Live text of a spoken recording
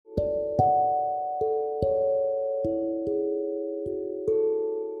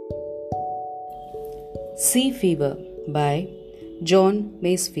Sea Fever by John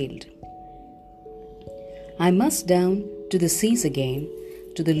Masefield. I must down to the seas again,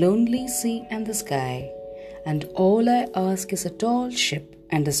 to the lonely sea and the sky, and all I ask is a tall ship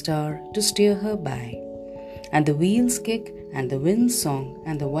and a star to steer her by, and the wheels kick and the wind's song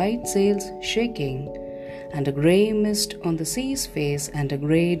and the white sails shaking, and a grey mist on the sea's face and a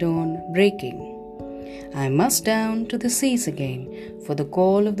grey dawn breaking. I must down to the seas again, for the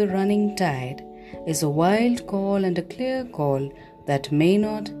call of the running tide is a wild call and a clear call that may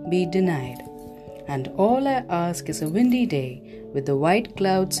not be denied. And all I ask is a windy day with the white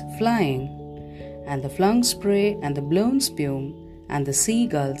clouds flying, and the flung spray and the blown spume and the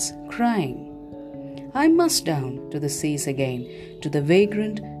seagulls crying. I must down to the seas again, to the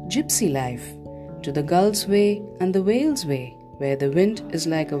vagrant gypsy life, to the gull's way and the whale's way, where the wind is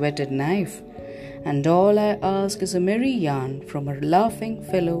like a whetted knife. And all I ask is a merry yarn from a laughing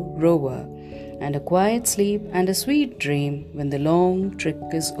fellow rower, and a quiet sleep and a sweet dream when the long trick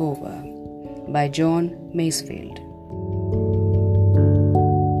is over. By John Masefield.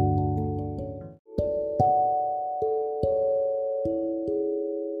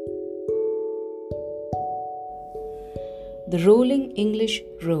 The Rolling English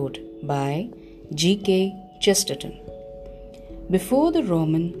Road by G.K. Chesterton. Before the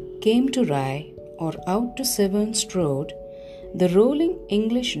Roman came to Rye or out to Severn strode, the rolling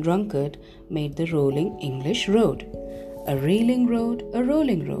English drunkard made the rolling English road. A reeling road, a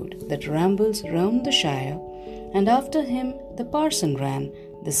rolling road that rambles round the shire, and after him the parson ran,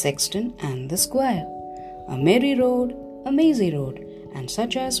 the sexton and the squire. A merry road, a mazy road, and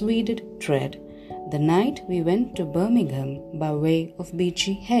such as we did tread, the night we went to Birmingham by way of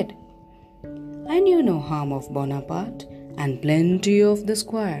Beachy Head. I knew no harm of Bonaparte, and plenty of the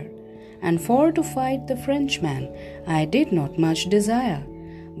squire, and for to fight the Frenchman I did not much desire,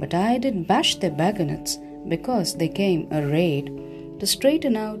 but I did bash their baggonets, because they came arrayed to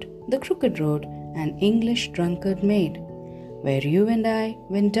straighten out the crooked road an English drunkard made, where you and I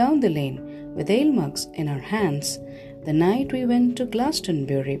went down the lane with ale mugs in our hands, the night we went to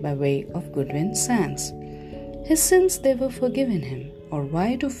Glastonbury by way of Goodwin Sands. His sins they were forgiven him, or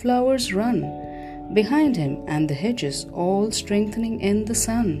why do flowers run behind him, and the hedges all strengthening in the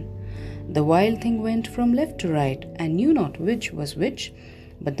sun? The wild thing went from left to right, and knew not which was which,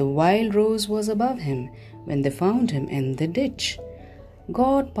 but the wild rose was above him when they found him in the ditch.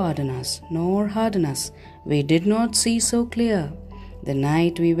 God pardon us, nor harden us, we did not see so clear, the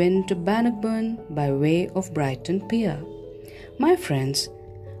night we went to Bannockburn by way of Brighton Pier. My friends,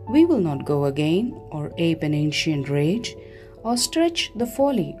 we will not go again, or ape an ancient rage, or stretch the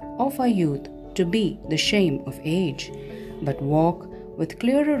folly of our youth to be the shame of age, but walk with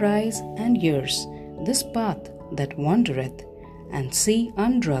clearer eyes and ears this path that wandereth, and see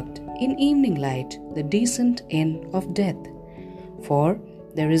undrugged in evening light the decent inn of death. For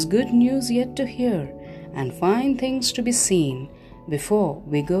there is good news yet to hear, and fine things to be seen, before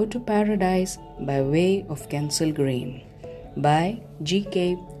we go to paradise by way of Kensal Green. By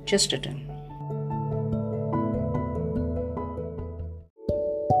G.K. Chesterton.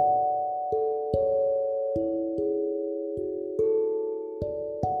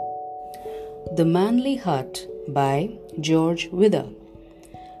 The Manly Heart by George Wither.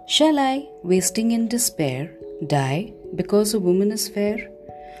 Shall I, wasting in despair, die because a woman is fair?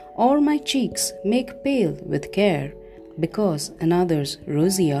 Or my cheeks make pale with care because another's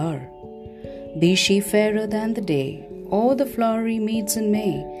rosy are? Be she fairer than the day, or the flowery meads in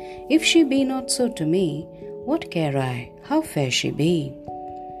May, if she be not so to me, what care I how fair she be?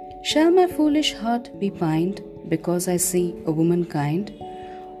 Shall my foolish heart be pined because I see a woman kind,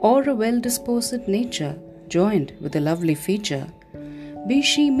 or a well-disposed nature joined with a lovely feature? Be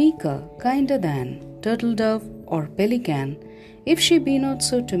she meeker, kinder than turtle-dove or pelican, if she be not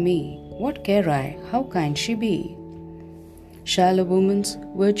so to me, what care I how kind she be? Shall a woman's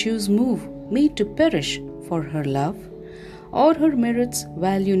virtues move me to perish for her love, or her merits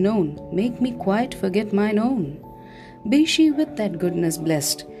value known make me quite forget mine own? Be she with that goodness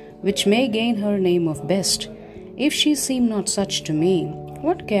blessed, which may gain her name of best, if she seem not such to me,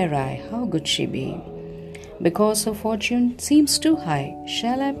 what care I how good she be? Because her fortune seems too high,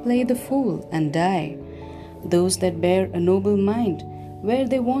 shall I play the fool and die? Those that bear a noble mind, where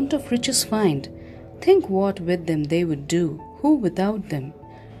they want of riches find, think what with them they would do, who without them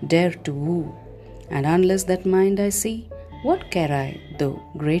dare to woo. And unless that mind I see, what care I though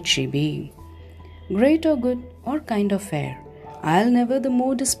great she be? Great or good or kind or fair, I'll never the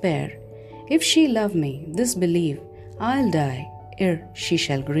more despair. If she love me, this believe, I'll die ere she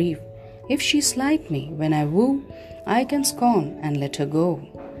shall grieve. If she slight me when I woo, I can scorn and let her go.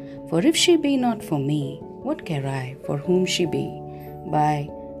 For if she be not for me, what care I for whom she be? By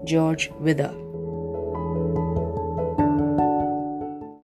George Wither.